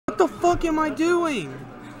the fuck am I doing?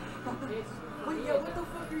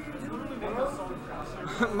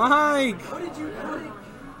 Mike! What did you do?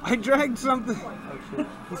 I dragged something. Oh shit.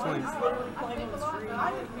 He's fine.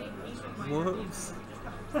 Whoops.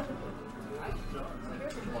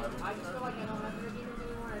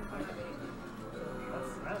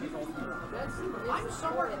 I'm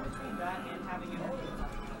somewhere in between that and having it.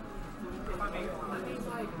 If I make it,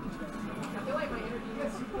 I feel like my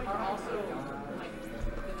interviews are also like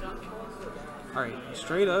the nothing. Alright,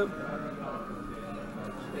 straight up.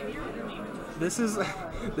 This is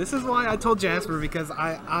why I told Jasper, because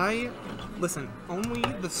I listen, only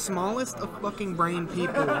the smallest of fucking brain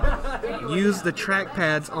people use the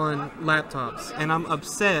trackpads on laptops, and I'm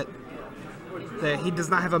upset that he does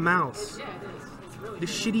not have a mouse. This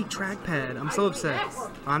shitty trackpad. I'm so upset.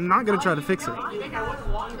 I'm not gonna try to fix it.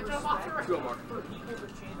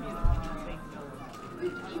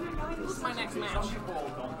 Who's my next match?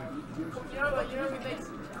 You know what makes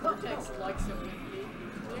Cortex like so many.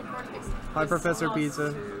 Hi, Professor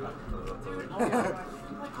Pizza.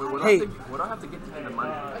 Hey, would I have to get to the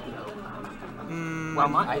money?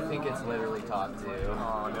 Well, I think it's literally top 2.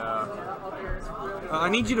 Oh no. I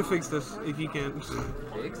need you to fix this if you can.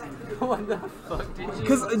 Fix? What the fuck did you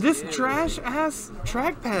Because this do? trash ass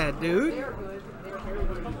trackpad, dude.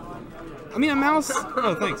 I mean, a mouse.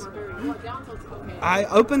 Oh, thanks. I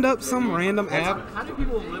opened up some random app. How do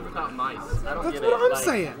people live without mice? I don't That's get it. what I'm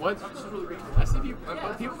saying. What? I see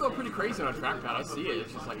people go pretty crazy on a trackpad. I see it.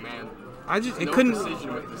 It's just like, man. It No couldn't.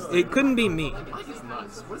 precision with this thing. It couldn't be me. Mike is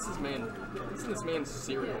nuts. What is this man? What's in this man's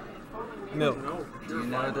cereal? Milk. No. Do you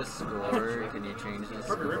know the score? Can you change the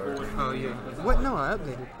score? Oh yeah. What? No, I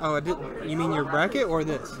updated. Oh, I did. You mean your bracket or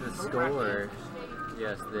this? The score.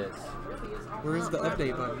 Yes, this. Where's the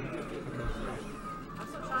update button?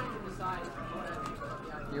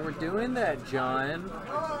 You were doing that, John.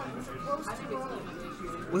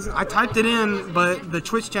 Listen, I typed it in, but the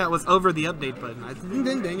Twitch chat was over the update button.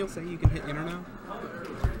 Didn't Daniel say you can hit enter now?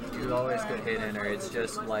 You always could hit enter. It's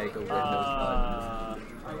just like a Windows button.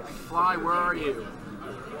 Fly, where are you?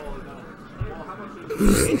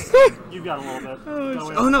 You've got a little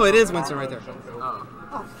bit. Oh no, it is Winston right there. Oh.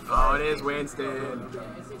 Oh, it is Winston.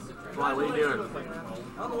 Fly, what are you doing?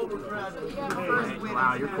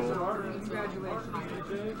 Wow, you're cool.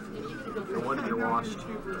 No wonder you're washed.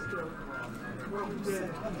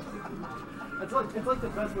 It's like the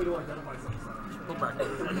best way to identify something.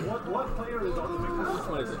 What player is on the Victor? Which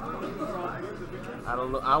one is it? I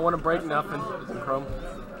don't know. I want to break nothing. Is it Chrome?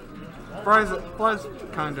 Fly's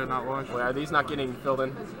kinda not washed. Wait, are these not getting filled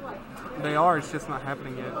in? They are. It's just not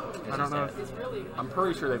happening yet. I don't know. I'm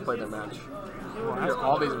pretty sure they played their match.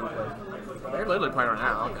 All these have been played. They're literally playing right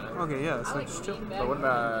now. Okay. Okay, yeah. So just chill. So what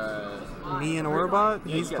about Me and Orbot?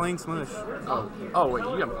 Yeah, He's you playing Smush. Oh wait,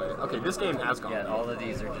 you haven't played it. Okay, this game has gone. Yeah, all of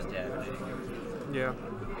these are just damaging. Yeah.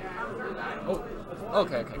 Oh.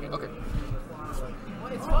 Okay.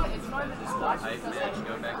 It's fun to just watch I imagine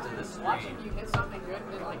go back to the watching stream. you hit something good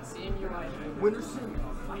and then like seeing you like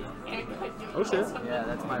Oh shit. Yeah,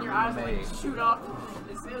 that's my your eyes roommate. like shoot up.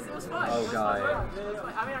 It was fun. Oh, God.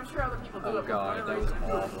 I mean, I'm sure other people do Oh it. god, that was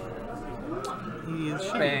awful.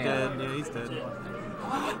 He's Bam. dead. Yeah, he's dead.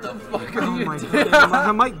 What the fuck are Oh you my doing? god.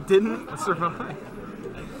 My mic didn't survive.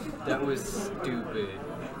 That was stupid.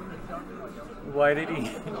 Why did he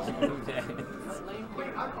do that?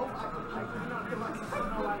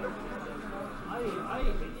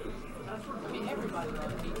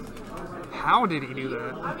 How did he do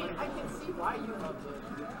that? I mean, I can see why you loved it.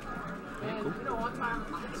 And you know, one time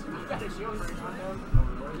I got a shield for condo.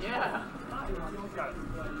 Yeah.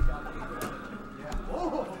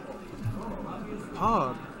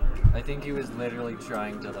 Pog. I think he was literally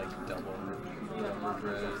trying to like double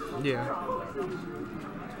res. Yeah.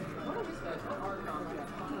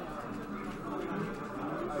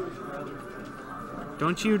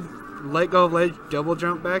 Don't you let go of ledge double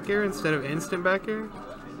jump back here instead of instant back here?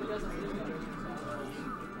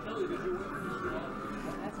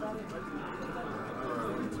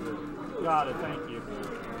 Got it, thank you.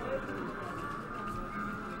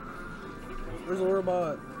 Where's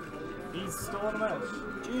Orbot? He's still in the match.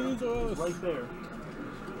 Jesus. Right there.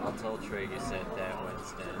 I'll tell Trey you said that,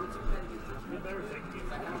 Winston.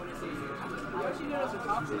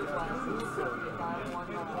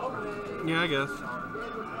 Yeah, I guess.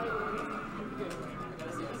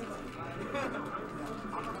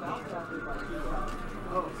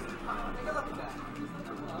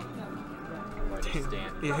 Why just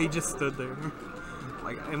stand? Yeah, he just stood there.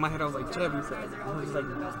 Like in my head, I was like, Jeb, he said. I was like,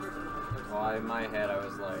 Well, in my head, I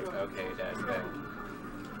was like, okay, dash back.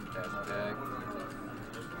 Dash back.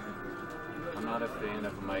 I'm not a fan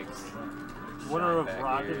of Mike's. Winner of Shineback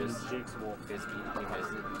Rocket ears. is Jake's Wolf. Because he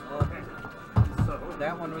missed it. Well,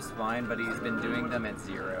 that one was fine, but he's been doing them at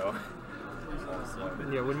 0. Also.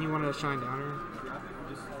 Yeah, wouldn't you want to shine downer?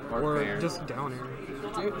 Or fair. Just downer?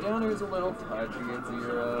 Downer's a little touchy at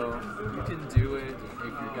 0. You can do it if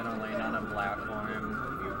you're gonna land on a platform.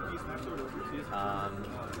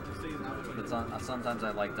 But sometimes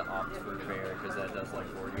I like to opt for fair because that does like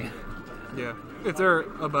 40. Yeah, if they're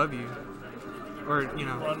above you, or you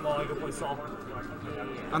know. Run while I go play Saw.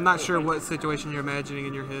 I'm not sure what situation you're imagining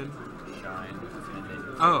in your head. Shine. And then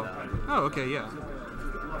you Oh, hit oh, okay, yeah.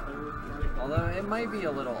 Although it might be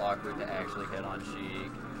a little awkward to actually hit on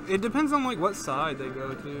Shiek. It depends on like what side they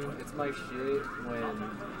go to. It's my shit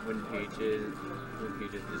when Peaches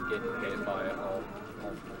just getting hit by all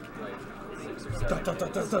like 6 or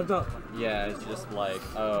 7 Yeah, it's just like,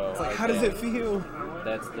 oh. It's like, how does it feel?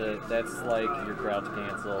 That's like your crouch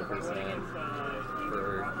cancel percent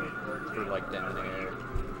for like down air.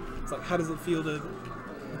 It's like, how does it feel to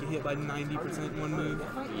get hit by 90% in one move?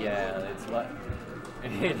 Yeah, it's like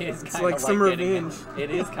it is. It's like some revenge. It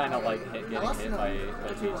is kind of like getting hit by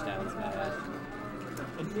Peach down smash.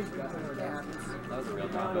 That was a real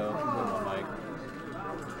combo. Mike.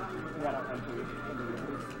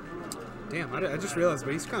 Damn, I just realized,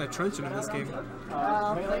 but he's kind of trunching in this game.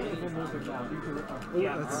 That's dead.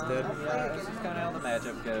 Yeah, that's just kind of how the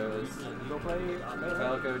matchup goes.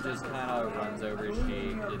 Falco just kind of runs over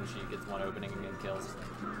Shiek, and Shiek gets one opening and kills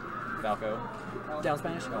Falco. Down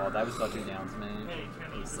smash? Oh, that was such a down smash.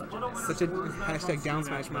 Such a hashtag down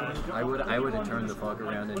smash moment. I would have turned the fuck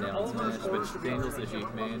around and down smash, but Daniel's the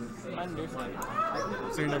Shiek main.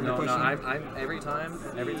 So you're never No, pushing. I'm every time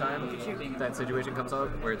that situation comes up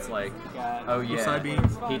where it's like, oh yeah, side B?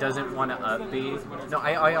 he doesn't want to up B. No,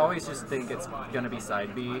 I always just think it's gonna be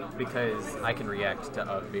side B because I can react to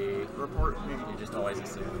up B. Report me. You just always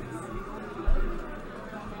assume.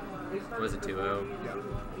 Was it 2-0? Yeah.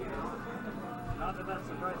 Not that that's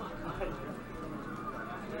surprising.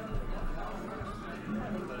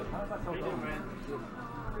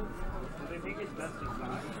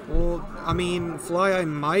 Well, I mean, Fly I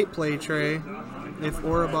might play Trey if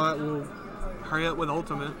Orabot will hurry up with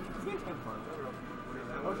ultimate. I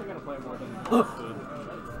wish I could play more than Busted.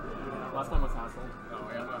 Last time was Hassle. Oh,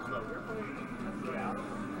 yeah, Yeah.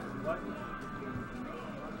 What?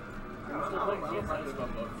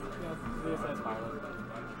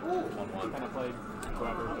 Kind of played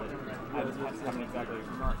whoever, but I just haven't exactly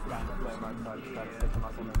gotten to play Mark, so I just tried to stick to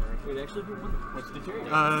muscle memory. Wait, actually, which did you?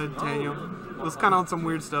 Daniel. It was kind of on some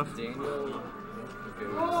weird stuff. Daniel goes to the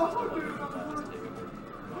last table.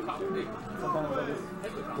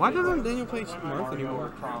 Why doesn't Daniel play Marth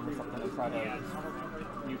anymore?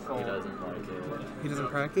 He doesn't like it. He doesn't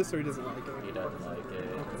practice, or he doesn't like it? He doesn't like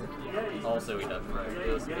it. Also, he doesn't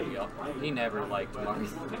practice. He never liked Mario.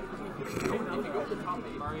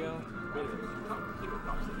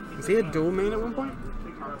 Is he a dual main at one point?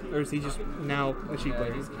 Or is he just now a Shiek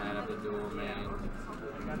player? He's kind of a dual main.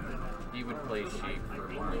 He would play Shiek for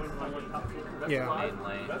Marth. Yeah. Main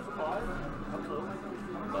lane. But,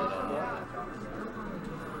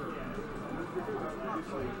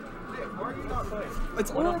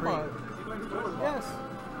 It's Orabot. Yes.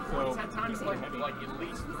 So he's had time to play like at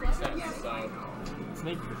least 3 sets, so.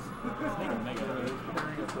 Snake and Mega.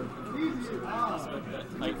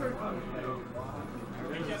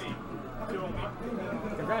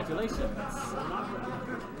 Congratulations.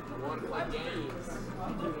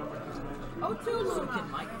 Oh, too low.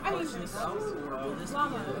 Can Mike push this out? Will this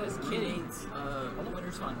be kidding?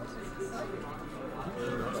 Winner's finals. Can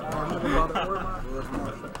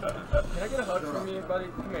I get a hug from you, buddy?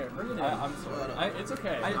 Come here, bring it in. I'm sorry. It's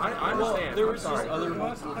okay. I understand. There was just other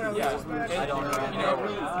ones. Yeah, I don't know.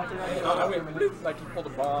 Like you pulled a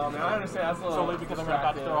bomb. I understand. That's a little Solely because I'm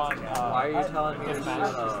about to throw on. why are you telling me this?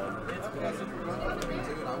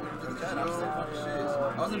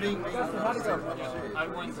 I wasn't being mean. I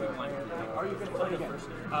went to like. Are you going to play again?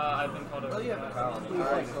 I've been called a.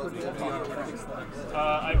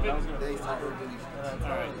 I've been.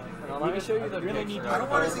 Alright. Let me show you the really need I don't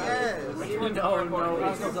want to see ass. No,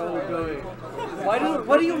 it's so good.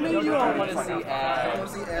 What do you mean you don't want to see I ads? want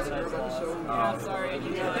to see ass girls on the show. Yeah, sorry.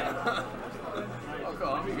 Oh,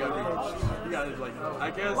 calm. You guys like,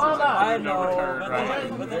 I guess. I know, Right.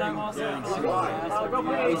 But then I'm also. It's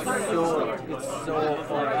so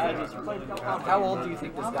fun. How old do you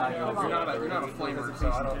think this guy is? You're not a flamer,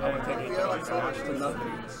 so I don't know. I feel like so much to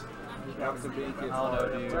nothing. I don't know,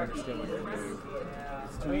 dude. Understand what you're doing.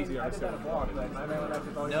 It's too easy. I did that a vlog.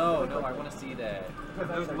 No, I want to see that.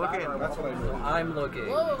 Look at him. That's what I do. I'm looking.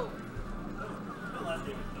 Whoa!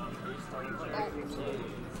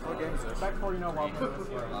 What game is this? Back 40 no while playing this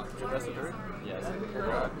game. Best of 3? Yes.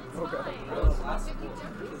 Okay.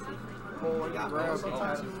 Oh, yeah, bro.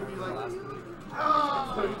 Sometimes you will be like,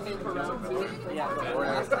 For round 2? yeah,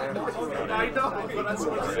 I know, but that's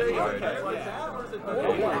what I'm saying.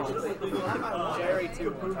 Jerry,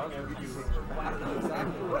 too.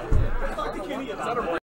 Exactly.